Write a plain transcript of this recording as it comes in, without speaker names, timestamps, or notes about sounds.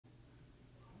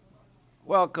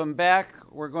Welcome back.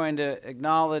 We're going to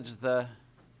acknowledge the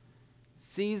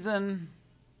season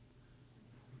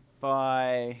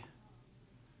by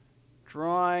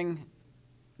drawing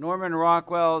Norman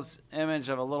Rockwell's image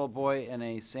of a little boy in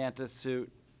a Santa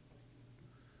suit.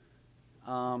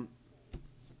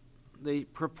 The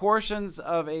proportions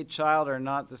of a child are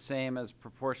not the same as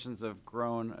proportions of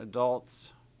grown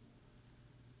adults.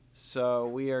 So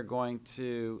we are going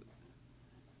to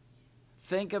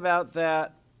think about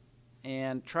that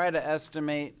and try to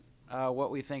estimate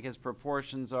what we think his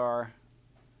proportions are.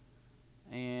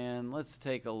 And let's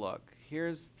take a look.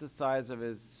 Here's the size of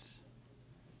his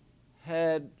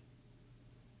head,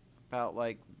 about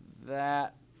like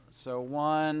that. So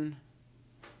 1,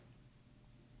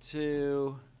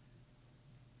 2,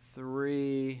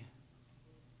 3,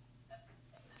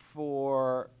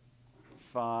 4,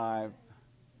 5,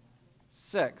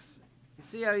 6. You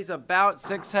see how he's about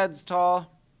 6 heads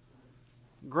tall?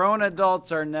 Grown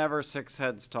adults are never 6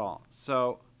 heads tall.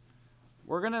 So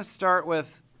we're going to start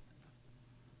with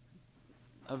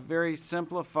a very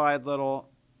simplified little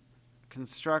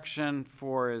construction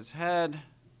for his head.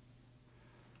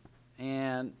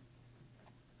 And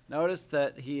notice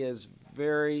that he is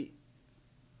very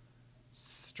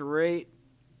straight.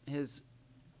 His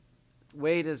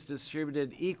weight is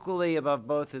distributed equally above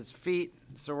both his feet.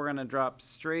 So we're going to drop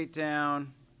straight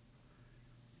down,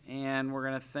 and we're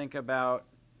going to think about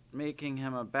making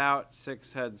him about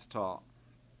 6 heads tall.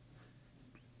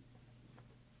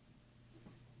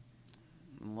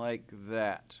 Like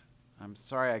that. I'm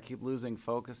sorry, I keep losing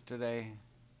focus today.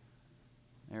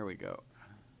 There we go.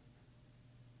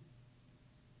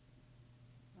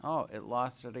 Oh, it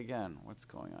lost it again. What's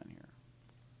going on here?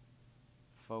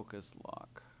 Focus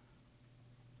lock.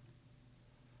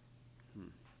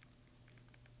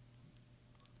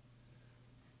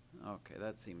 Okay,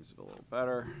 that seems a little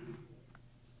better.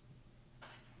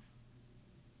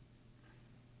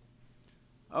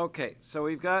 Okay, so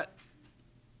we've got,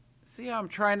 see how I'm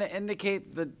trying to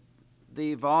indicate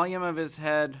the volume of his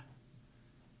head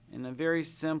in a very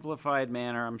simplified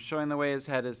manner. I'm showing the way his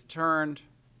head is turned,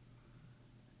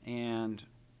 and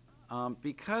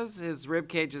because his rib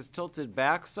cage is tilted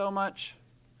back so much,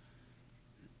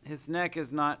 his neck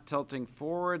is not tilting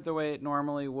forward the way it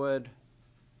normally would.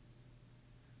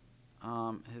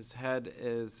 His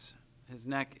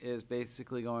neck is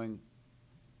basically going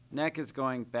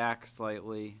back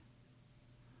slightly.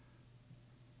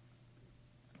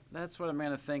 That's what I'm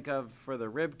going to think of for the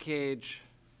rib cage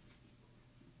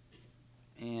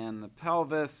and the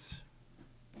pelvis.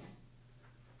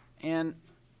 And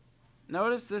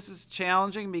notice this is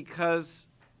challenging because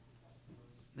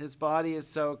his body is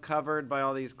so covered by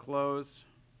all these clothes.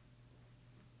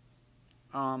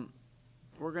 We're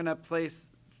going to place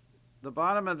the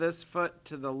bottom of this foot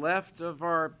to the left of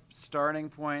our starting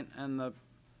point, and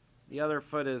the other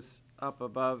foot is up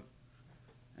above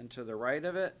and to the right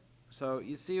of it. So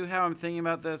you see how I'm thinking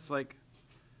about this? Like,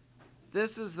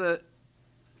 this is the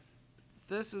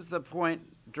point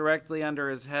directly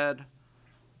under his head,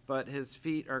 but his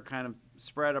feet are kind of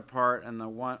spread apart, and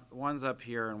one's up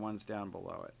here and one's down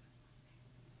below it.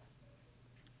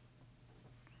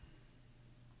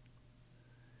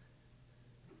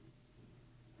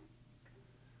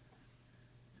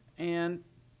 And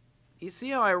you see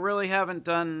how I really haven't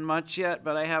done much yet,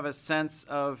 but I have a sense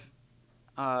of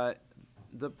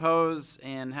the pose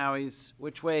and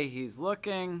which way he's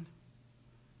looking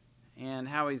and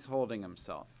how he's holding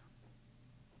himself.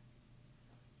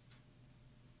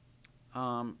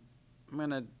 I'm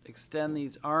going to extend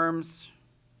these arms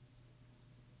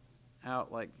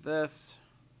out like this.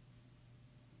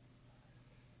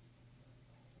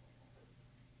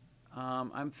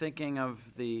 I'm thinking of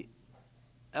the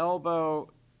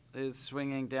elbow is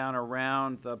swinging down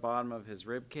around the bottom of his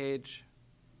rib cage.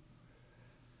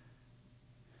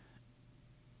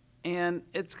 And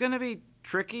it's going to be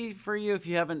tricky for you if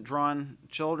you haven't drawn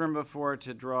children before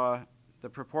to draw the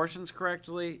proportions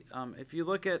correctly. If you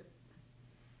look at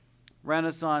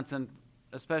Renaissance and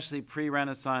especially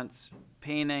pre-Renaissance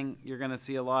painting, you're going to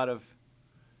see a lot of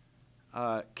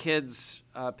kids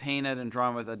painted and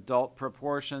drawn with adult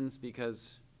proportions,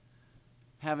 because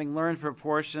having learned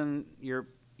proportion, you're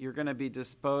going to be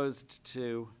disposed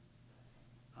to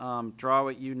draw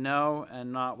what you know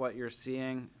and not what you're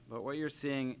seeing. But what you're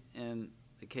seeing in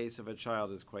the case of a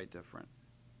child is quite different.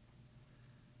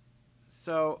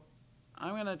 So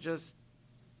I'm going to just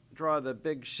draw the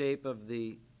big shape of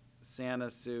the Santa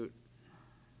suit.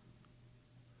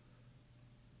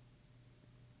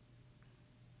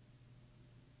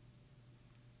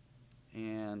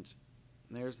 And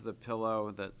there's the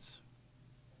pillow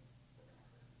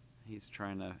he's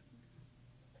trying to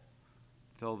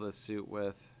fill the suit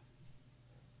with.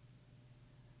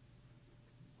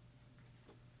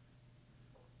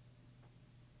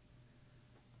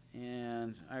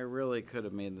 And I really could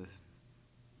have made this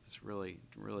really,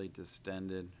 really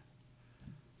distended.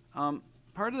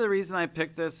 Part of the reason I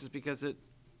picked this is because it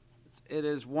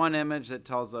is one image that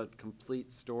tells a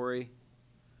complete story,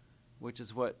 which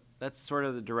is that's sort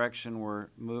of the direction we're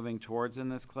moving towards in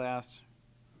this class.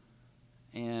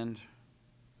 And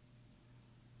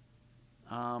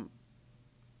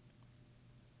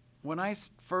when I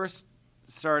first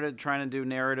started trying to do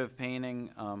narrative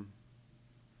painting,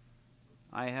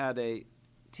 I had a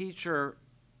teacher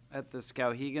at the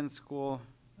Skowhegan School,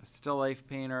 a still life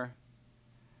painter,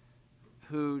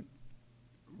 who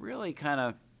really kind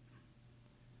of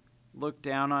looked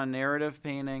down on narrative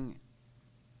painting,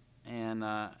 and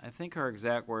I think her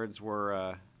exact words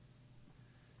were,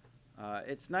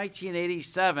 it's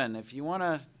 1987, if you want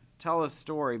to tell a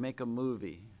story, make a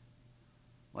movie.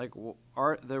 Like,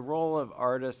 the role of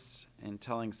artists in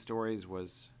telling stories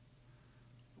was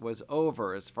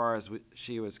over as far as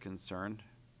she was concerned.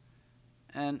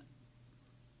 And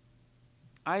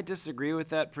I disagree with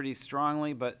that pretty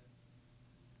strongly, but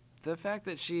the fact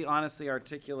that she honestly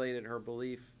articulated her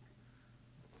belief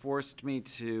forced me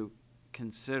to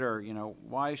consider,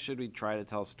 why should we try to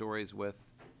tell stories with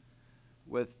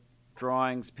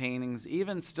drawings, paintings,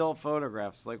 even still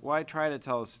photographs? Like, why try to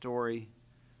tell a story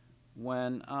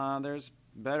when there's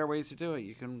better ways to do it?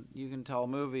 You can tell a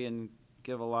movie and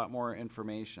give a lot more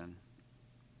information.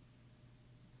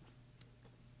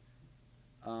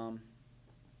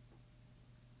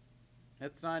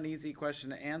 It's not an easy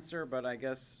question to answer, but I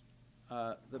guess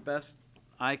the best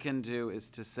I can do is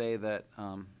to say that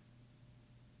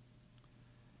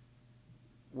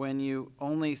when you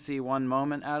only see one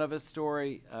moment out of a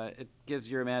story, it gives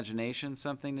your imagination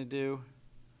something to do,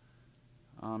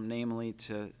 namely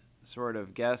to sort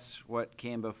of guess what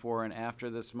came before and after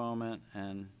this moment,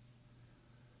 and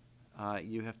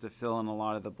you have to fill in a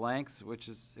lot of the blanks, which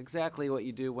is exactly what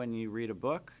you do when you read a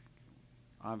book.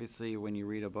 Obviously, when you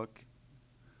read a book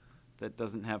that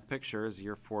doesn't have pictures,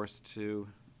 you're forced to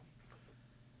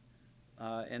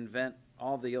invent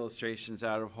all the illustrations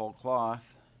out of whole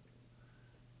cloth,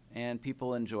 and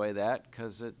people enjoy that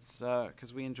because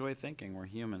we enjoy thinking. We're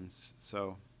humans,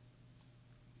 so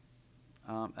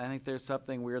I think there's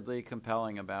something weirdly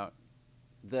compelling about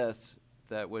this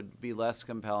that would be less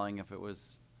compelling if it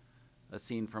was a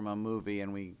scene from a movie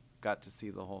and we got to see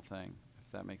the whole thing,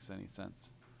 if that makes any sense.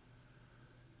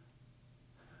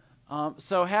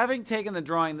 So having taken the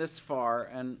drawing this far,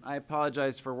 and I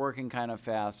apologize for working kind of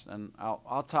fast, and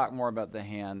I'll talk more about the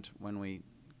hand when we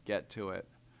get to it.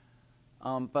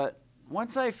 But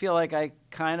once I feel like I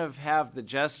kind of have the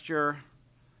gesture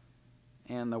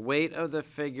and the weight of the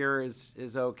figure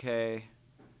is okay,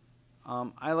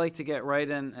 I like to get right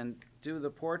in and do the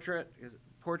portrait, because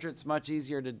portrait's much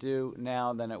easier to do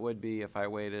now than it would be if I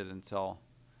waited until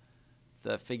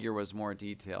the figure was more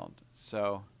detailed.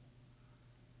 So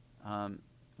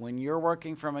when you're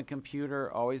working from a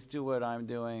computer, always do what I'm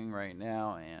doing right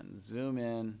now and zoom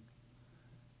in,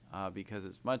 because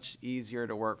it's much easier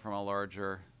to work from a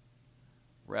larger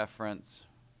reference.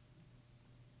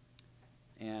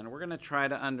 And we're going to try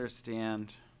to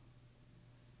understand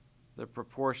the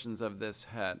proportions of this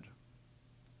head.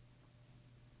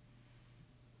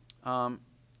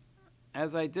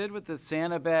 As I did with the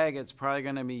Santa bag, it's probably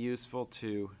going to be useful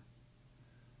to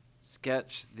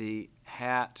sketch the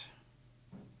hat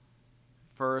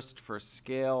first for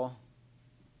scale.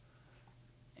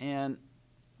 And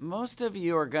most of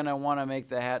you are going to want to make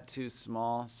the hat too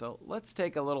small, so let's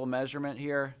take a little measurement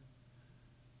here.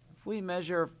 If we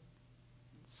measure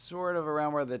sort of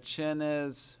around where the chin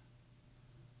is,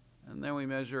 and then we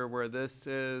measure where this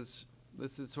is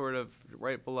sort of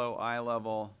right below eye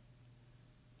level.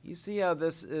 You see how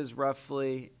this is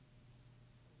roughly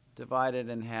divided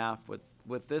in half,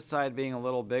 with this side being a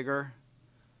little bigger.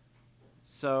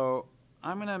 So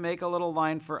I'm going to make a little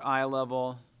line for eye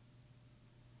level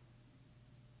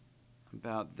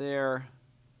about there.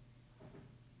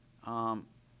 And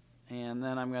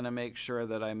then I'm going to make sure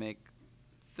that I make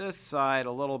this side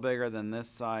a little bigger than this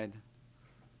side.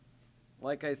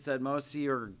 Like I said, most of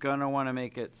you are going to want to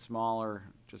make it smaller.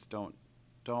 Just don't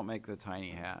make the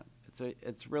tiny hat.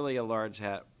 It's really a large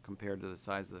hat compared to the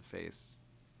size of the face.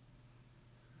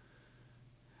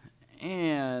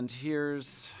 And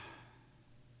here's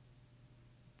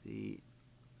the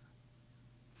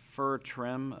fur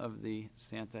trim of the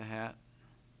Santa hat.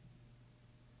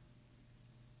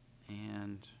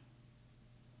 And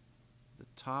the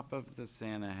top of the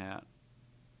Santa hat.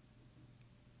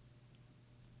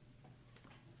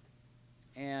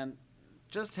 And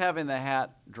just having the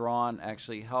hat drawn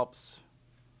actually helps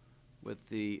with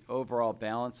the overall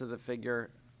balance of the figure.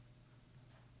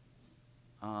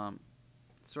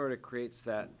 Sort of creates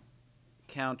that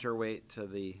counterweight to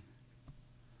the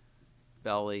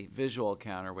belly, visual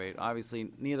counterweight.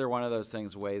 Obviously, neither one of those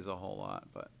things weighs a whole lot,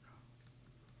 but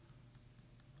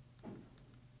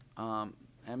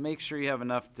and make sure you have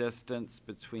enough distance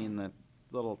between the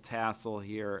little tassel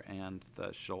here and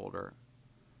the shoulder.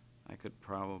 I could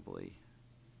probably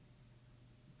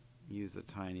use a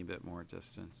tiny bit more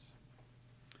distance.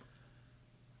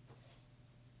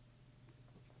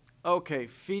 Okay,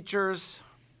 features.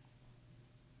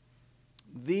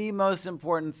 The most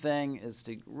important thing is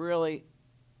to really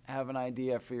have an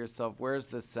idea for yourself, where's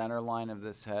the center line of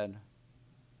this head?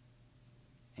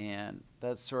 And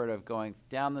that's sort of going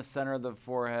down the center of the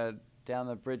forehead, down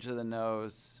the bridge of the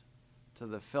nose, to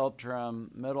the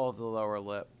philtrum, middle of the lower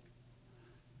lip.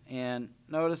 And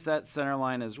notice that center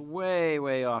line is way,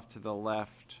 way off to the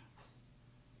left.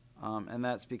 And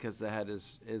that's because the head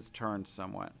is turned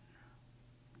somewhat.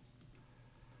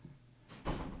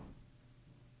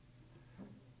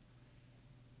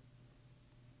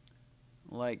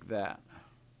 Like that.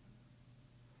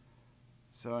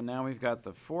 So now we've got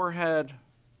the forehead.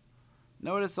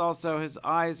 Notice also his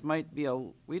eyes might be,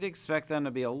 we'd expect them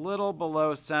to be a little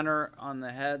below center on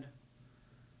the head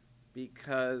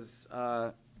because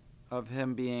of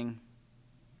him being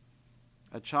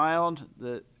a child.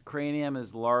 The cranium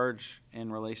is large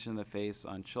in relation to the face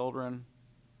on children.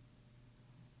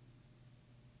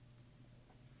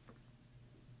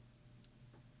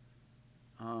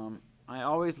 I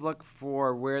always look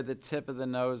for where the tip of the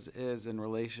nose is in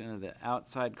relation to the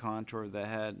outside contour of the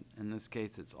head. In this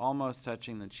case, it's almost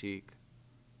touching the cheek.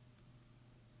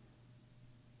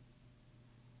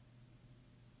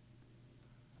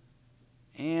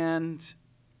 And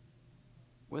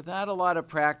without a lot of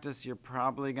practice, you're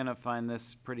probably going to find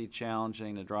this pretty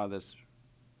challenging to draw this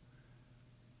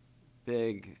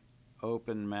big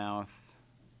open mouth.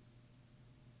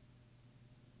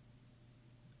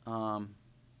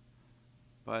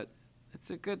 But it's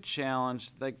a good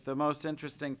challenge. Like the most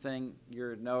interesting thing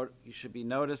you should be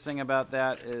noticing about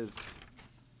that is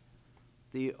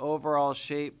the overall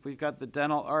shape. We've got the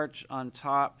dental arch on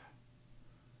top,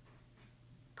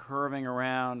 curving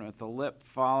around with the lip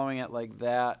following it like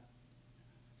that,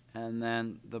 and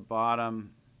then the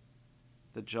bottom,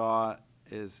 the jaw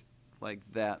is like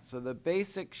that. So the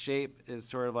basic shape is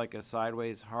sort of like a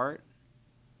sideways heart,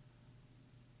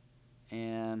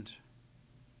 and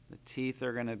the teeth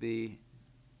are going to be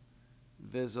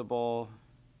visible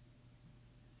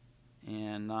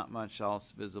and not much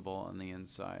else visible on the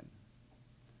inside.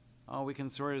 Oh, we can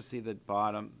sort of see the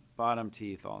bottom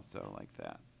teeth also like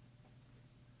that.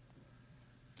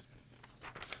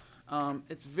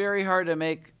 It's very hard to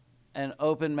make an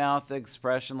open mouth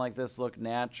expression like this look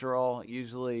natural.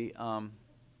 Usually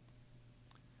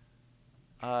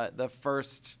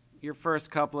your first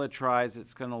couple of tries,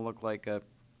 it's going to look like a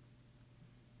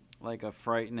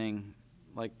frightening,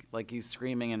 like he's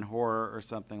screaming in horror or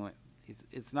something. Like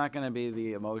it's not going to be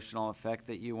the emotional effect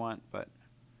that you want, but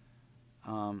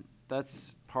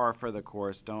that's par for the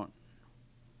course. Don't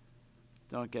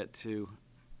get too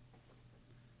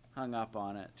hung up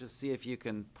on it. Just see if you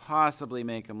can possibly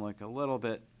make him look a little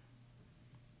bit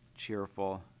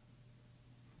cheerful.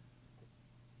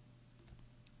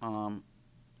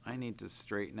 I need to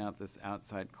straighten out this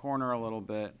outside corner a little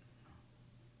bit.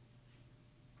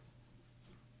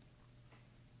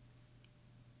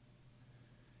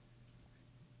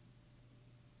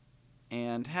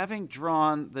 And having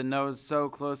drawn the nose so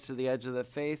close to the edge of the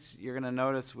face, you're going to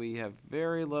notice we have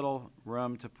very little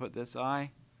room to put this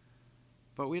eye.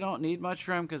 But we don't need much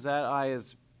room because that eye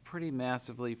is pretty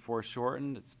massively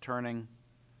foreshortened. It's turning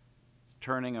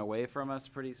away from us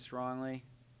pretty strongly.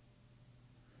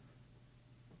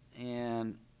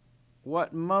 And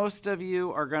what most of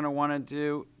you are going to want to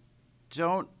do,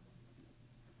 don't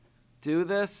do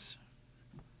this.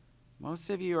 Most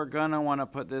of you are going to want to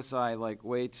put this eye like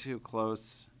way too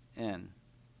close in,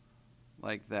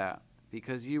 like that,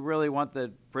 because you really want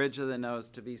the bridge of the nose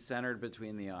to be centered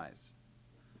between the eyes.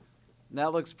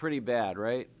 That looks pretty bad,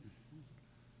 right?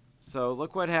 So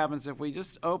look what happens if we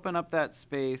just open up that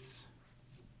space.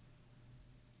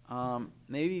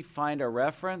 Maybe find a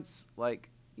reference. Like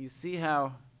you see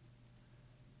how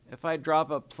if I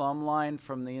drop a plumb line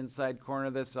from the inside corner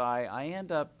of this eye, I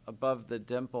end up above the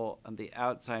dimple on the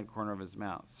outside corner of his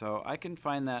mouth. So I can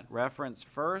find that reference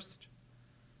first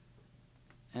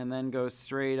and then go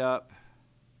straight up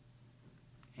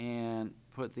and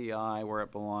put the eye where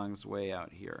it belongs way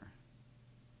out here.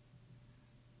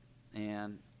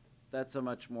 And that's a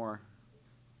much more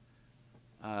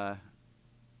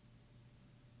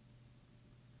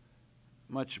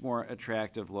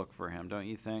attractive look for him, don't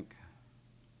you think?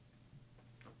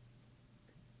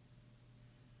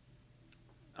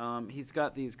 He's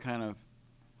got these kind of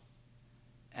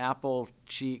apple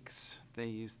cheeks, they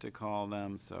used to call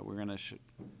them, so we're going to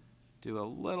do a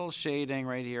little shading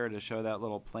right here to show that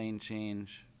little plane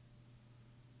change.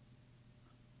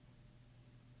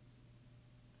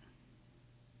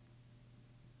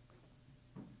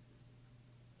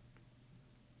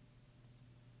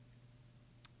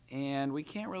 And we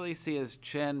can't really see his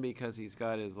chin because he's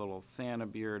got his little Santa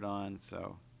beard on,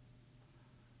 so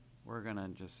we're going to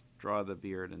just draw the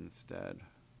beard instead.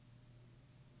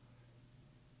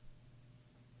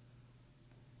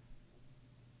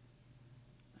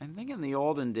 I think in the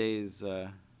olden days,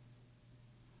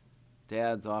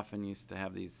 dads often used to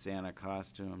have these Santa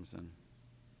costumes, and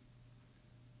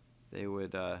they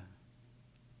would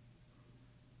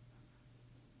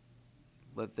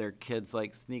let their kids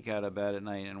like sneak out of bed at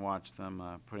night and watch them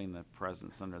putting the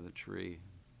presents under the tree.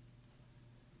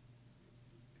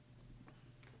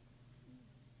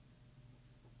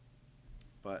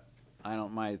 But I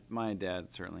don't. My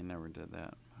dad certainly never did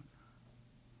that.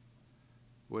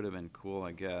 Would have been cool,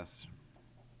 I guess.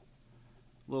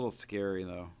 A little scary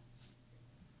though.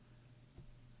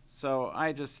 So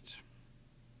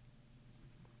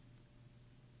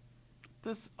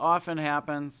this often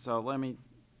happens, so let me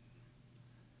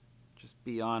just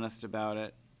be honest about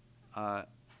it.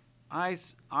 I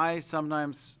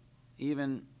sometimes,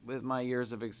 even with my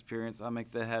years of experience, I'll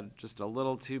make the head just a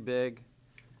little too big.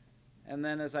 And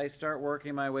then as I start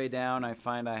working my way down, I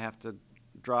find I have to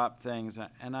drop things,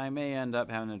 and I may end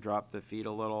up having to drop the feet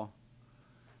a little.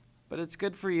 But it's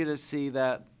good for you to see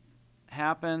that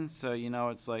happen, so you know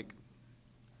it's like,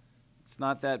 it's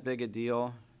not that big a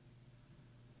deal.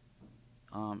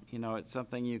 You know, it's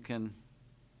something you can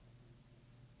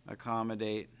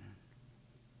accommodate.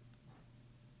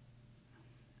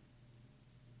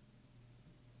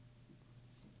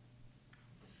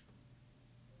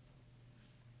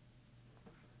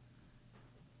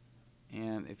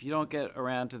 And if you don't get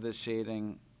around to the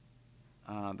shading,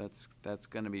 that's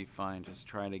going to be fine. Just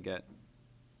try to get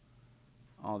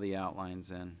all the outlines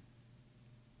in.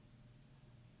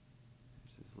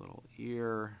 There's his little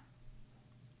ear.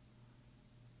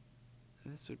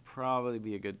 This would probably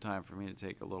be a good time for me to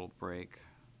take a little break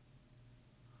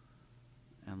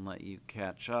and let you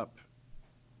catch up.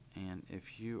 And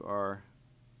if you are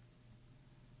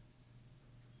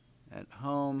at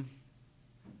home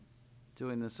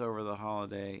doing this over the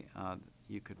holiday,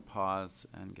 you could pause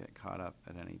and get caught up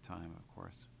at any time, of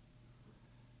course.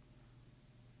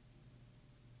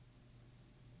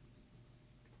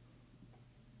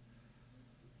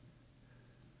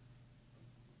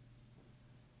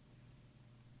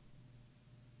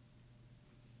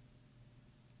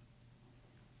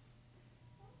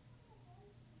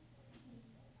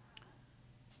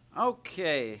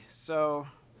 Okay, so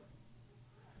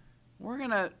we're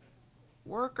going to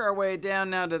work our way down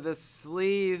now to the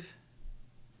sleeve.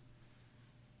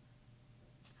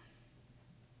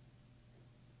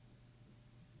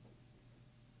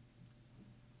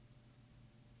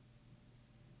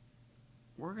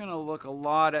 We're going to look a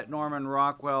lot at Norman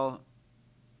Rockwell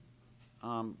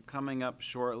coming up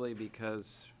shortly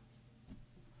because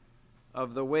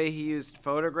of the way he used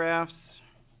photographs.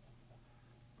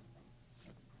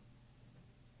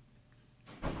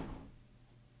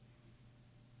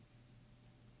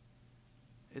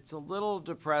 It's a little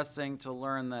depressing to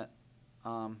learn that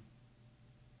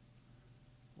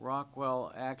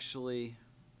Rockwell actually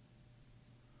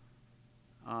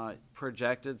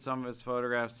projected some of his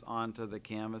photographs onto the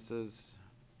canvases.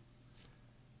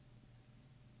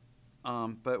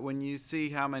 But when you see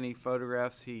how many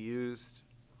photographs he used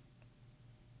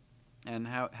and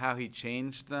how he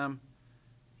changed them,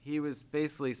 he was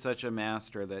basically such a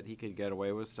master that he could get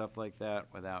away with stuff like that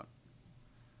without,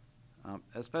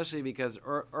 especially because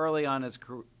early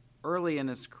in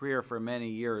his career for many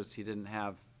years he didn't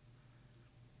have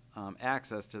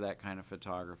access to that kind of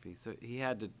photography. So he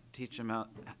had to teach him how,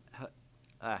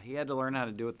 he had to learn how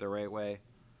to do it the right way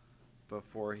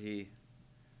before he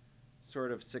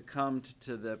sort of succumbed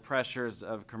to the pressures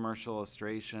of commercial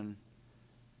illustration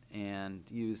and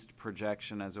used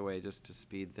projection as a way just to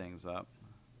speed things up.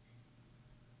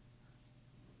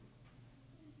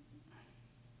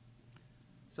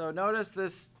 So notice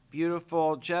this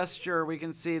beautiful gesture. We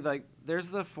can see like there's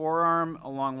the forearm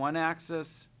along one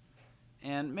axis,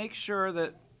 and make sure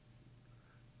that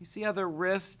you see how the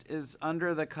wrist is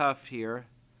under the cuff here,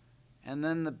 And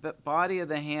then the body of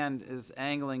the hand is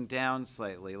angling down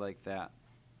slightly like that.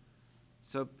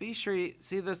 So be sure you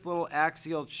see this little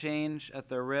axial change at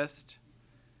the wrist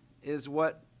is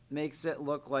what makes it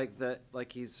look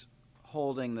like he's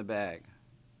holding the bag.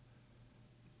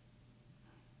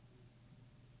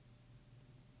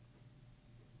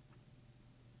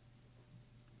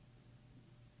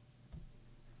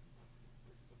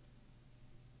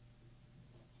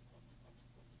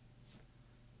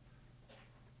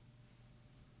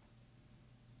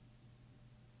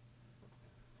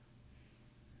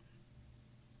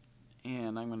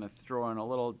 And I'm going to throw in a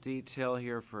little detail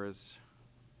here for his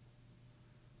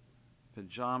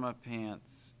pajama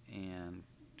pants and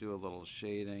do a little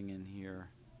shading in here.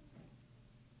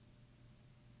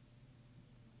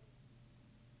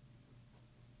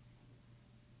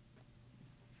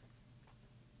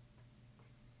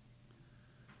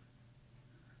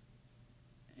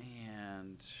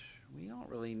 And we don't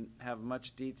really have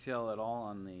much detail at all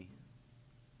on the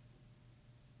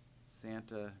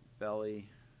Santa belly.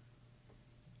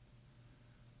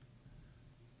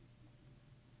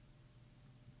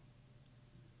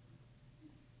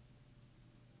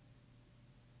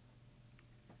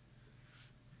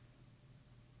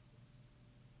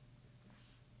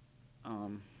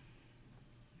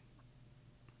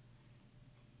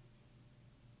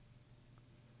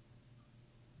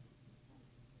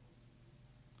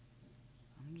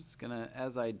 I'm just gonna,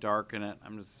 as I darken it,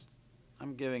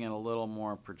 I'm giving it a little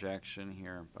more projection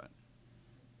here, but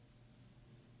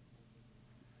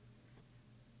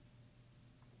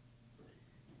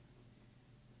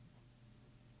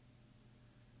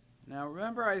now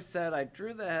remember I said I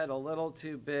drew the head a little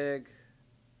too big,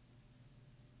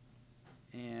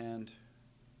 and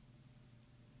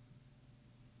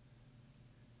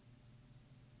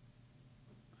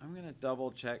I'm going to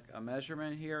double check a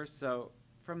measurement here. So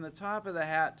from the top of the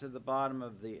hat to the bottom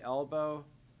of the elbow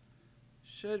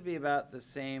should be about the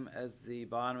same as the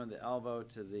bottom of the elbow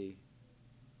to the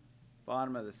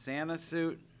bottom of the Santa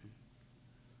suit.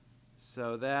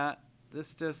 So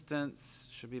this distance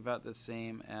should be about the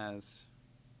same as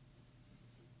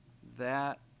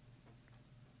that,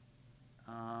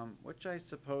 which I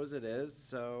suppose it is.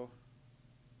 So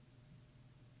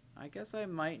I guess I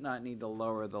might not need to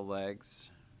lower the legs.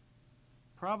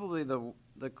 Probably the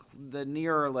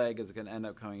nearer leg is going to end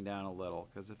up coming down a little,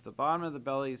 because if the bottom of the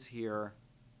belly's here,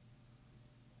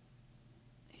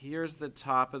 here's the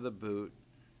top of the boot.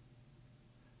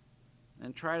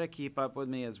 And try to keep up with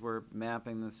me as we're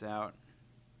mapping this out.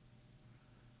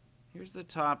 Here's the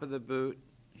top of the boot.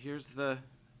 Here's the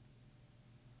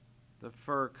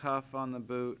fur cuff on the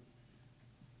boot.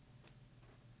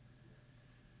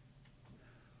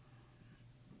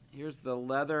 Here's the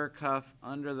leather cuff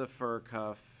under the fur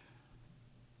cuff.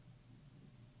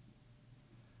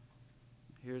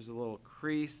 Here's a little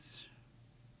crease.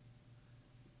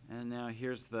 And now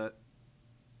here's the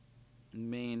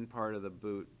main part of the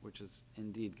boot, which is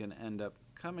indeed going to end up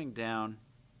coming down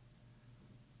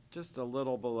just a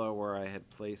little below where I had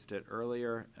placed it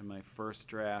earlier in my first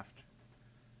draft.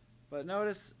 But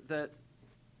notice that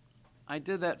I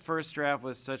did that first draft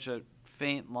with such a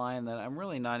faint line that I'm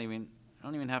really not even, I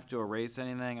don't even have to erase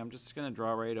anything. I'm just going to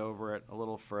draw right over it a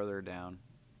little further down.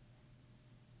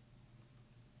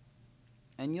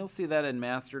 And you'll see that in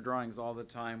master drawings all the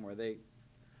time, where they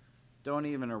don't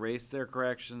even erase their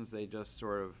corrections. They just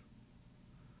sort of,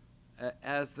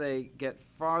 as they get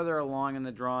farther along in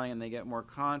the drawing and they get more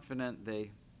confident,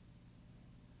 they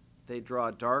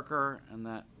draw darker, and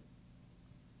that,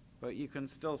 but you can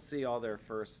still see all their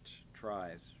first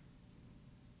tries.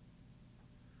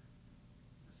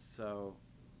 So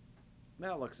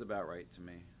that looks about right to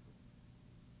me.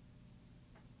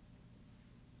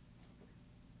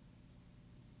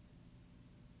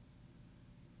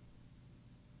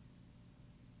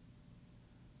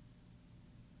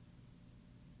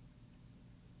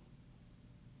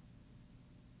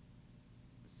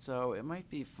 So it might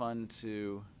be fun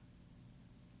to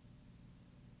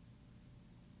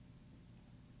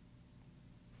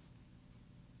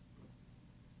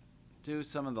do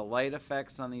some of the light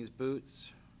effects on these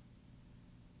boots.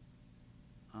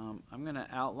 I'm going to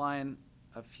outline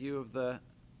a few of the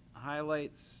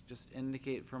highlights, just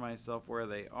indicate for myself where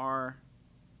they are.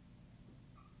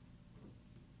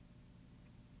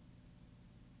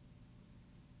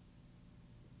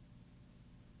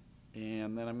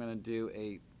 And then I'm going to do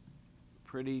a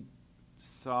pretty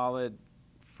solid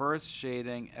first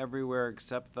shading everywhere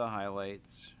except the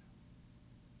highlights.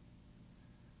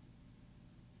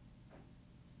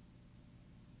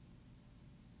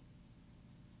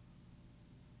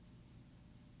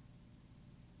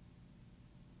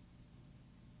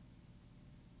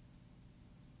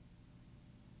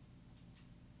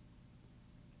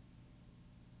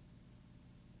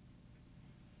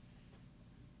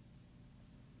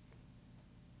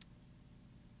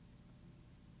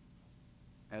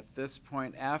 At this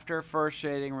point, after first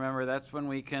shading, remember that's when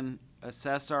we can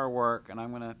assess our work, and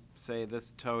I'm going to say this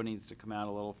toe needs to come out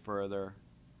a little further,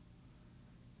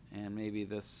 and maybe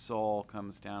this sole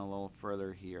comes down a little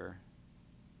further here.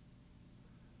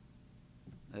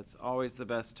 That's always the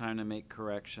best time to make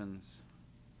corrections.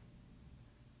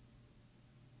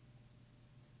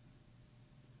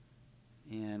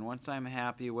 And once I'm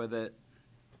happy with it,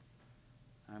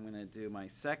 I'm going to do my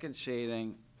second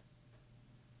shading,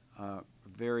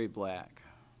 very black.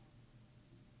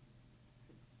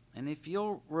 And if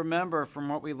you'll remember from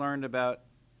what we learned about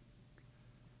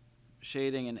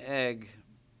shading an egg,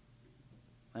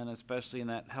 and especially in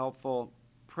that helpful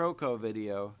Proco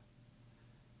video,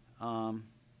 the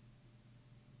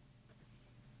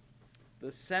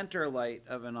center light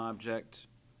of an object,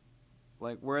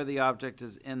 like where the object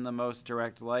is in the most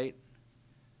direct light,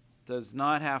 does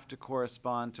not have to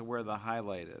correspond to where the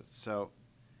highlight is. So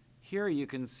here you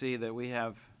can see that we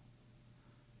have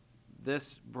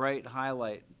this bright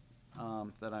highlight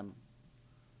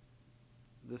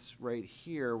this right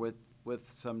here with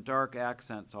some dark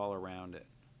accents all around it.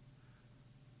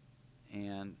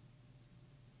 And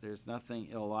there's nothing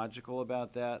illogical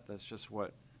about that. That's just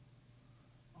what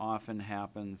often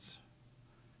happens,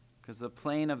 because the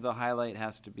plane of the highlight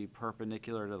has to be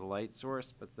perpendicular to the light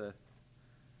source, but the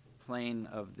plane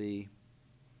of the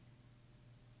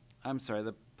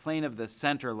plane of the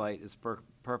center light is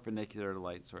perpendicular to the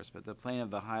light source, but the plane of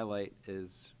the highlight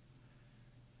is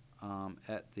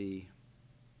at the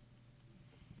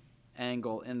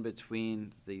angle in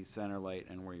between the center light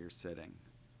and where you're sitting.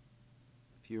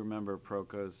 If you remember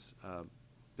Proco's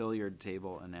billiard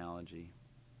table analogy.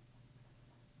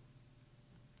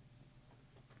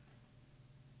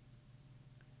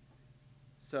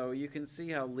 So you can see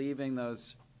how leaving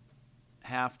those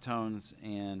halftones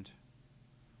and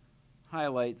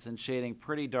highlights and shading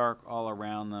pretty dark all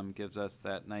around them gives us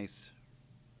that nice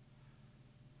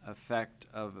effect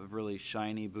of really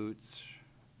shiny boots.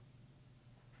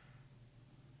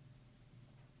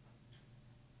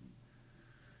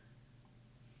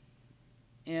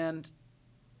 And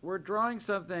we're drawing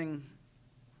something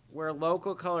where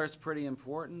local color is pretty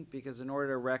important, because in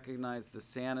order to recognize the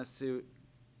Santa suit,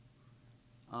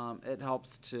 it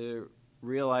helps to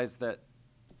realize that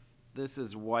this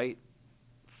is white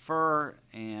fur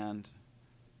and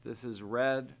this is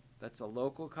red. That's a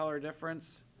local color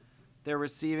difference. They're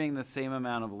receiving the same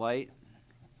amount of light,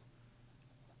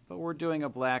 but we're doing a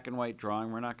black and white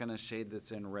drawing. We're not going to shade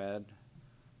this in red,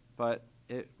 but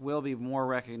it will be more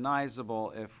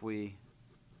recognizable if we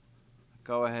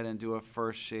go ahead and do a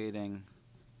first shading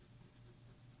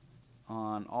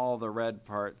on all the red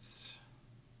parts.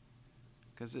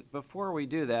 Because before we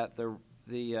do that,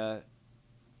 the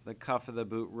cuff of the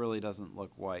boot really doesn't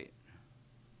look white.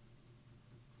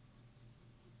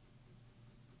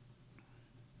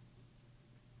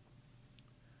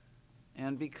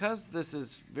 And because this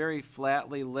is very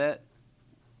flatly lit,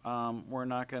 we're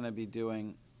not going to be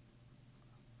doing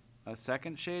a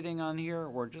second shading on here.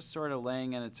 We're just sort of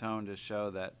laying in a tone to show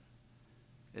that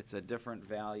it's a different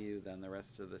value than the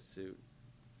rest of the suit.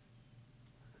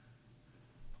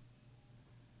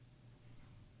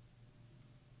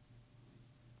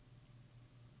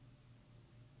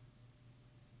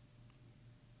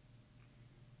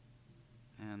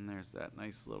 And there's that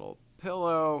nice little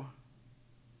pillow.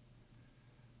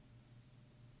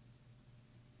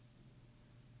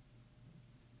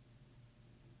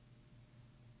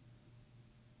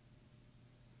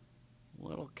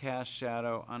 Little cast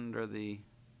shadow under the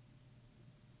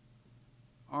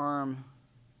arm.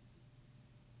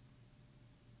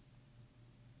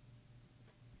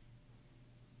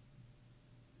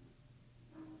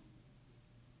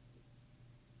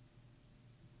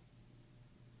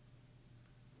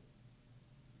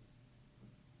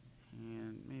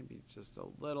 And maybe just a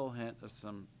little hint of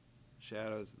some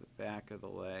shadows at the back of the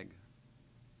leg.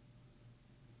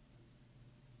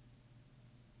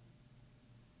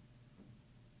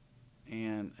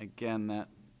 And again, that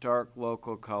dark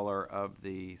local color of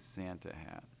the Santa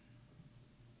hat.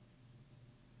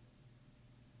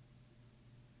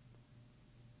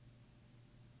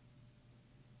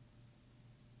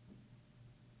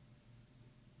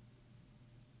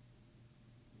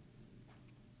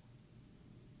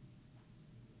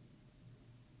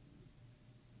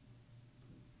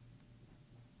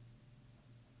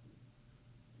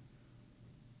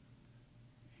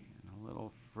 And a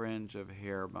little fringe of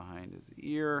hair behind his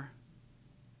ear.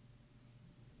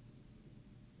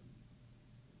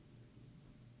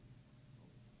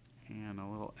 And a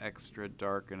little extra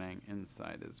darkening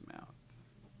inside his mouth.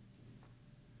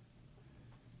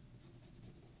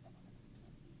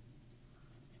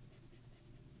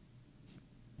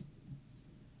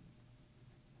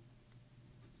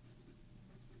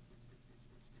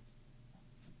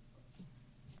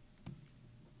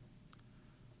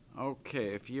 Okay,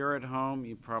 if you're at home,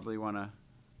 you probably want to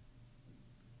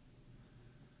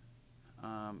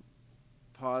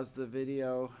pause the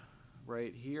video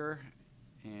right here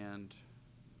and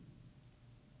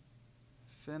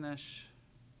finish.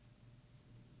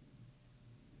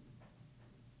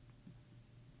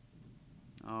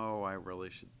 Oh, I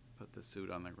really should put the suit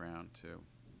on the ground too.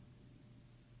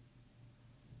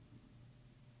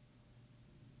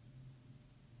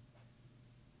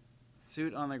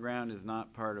 Suit on the ground is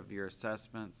not part of your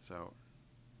assessment, so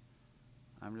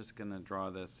I'm just going to draw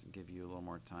this and give you a little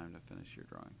more time to finish your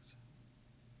drawings.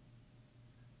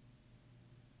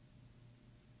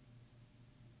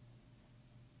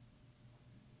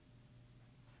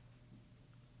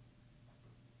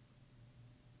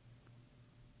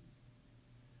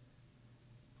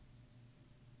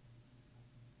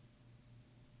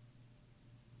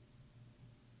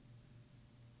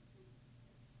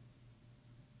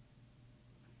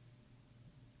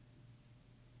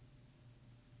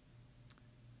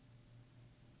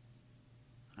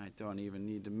 I don't even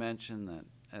need to mention that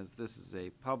as this is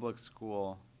a public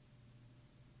school,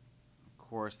 of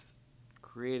course,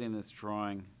 creating this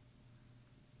drawing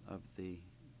of the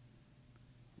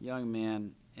young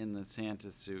man in the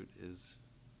Santa suit is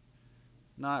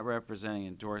not representing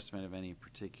endorsement of any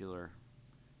particular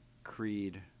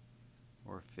creed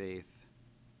or faith,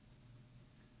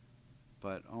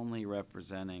 but only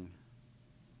representing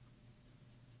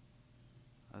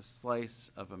a slice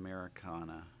of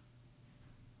Americana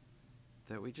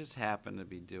that we just happened to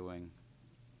be doing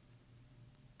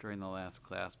during the last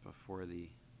class before the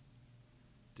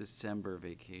December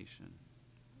vacation.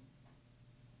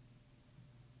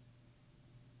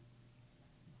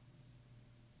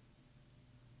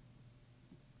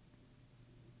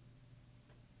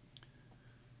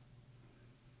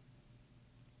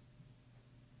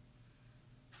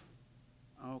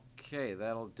 Okay,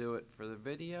 that'll do it for the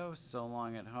video. So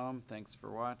long at home. Thanks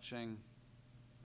for watching.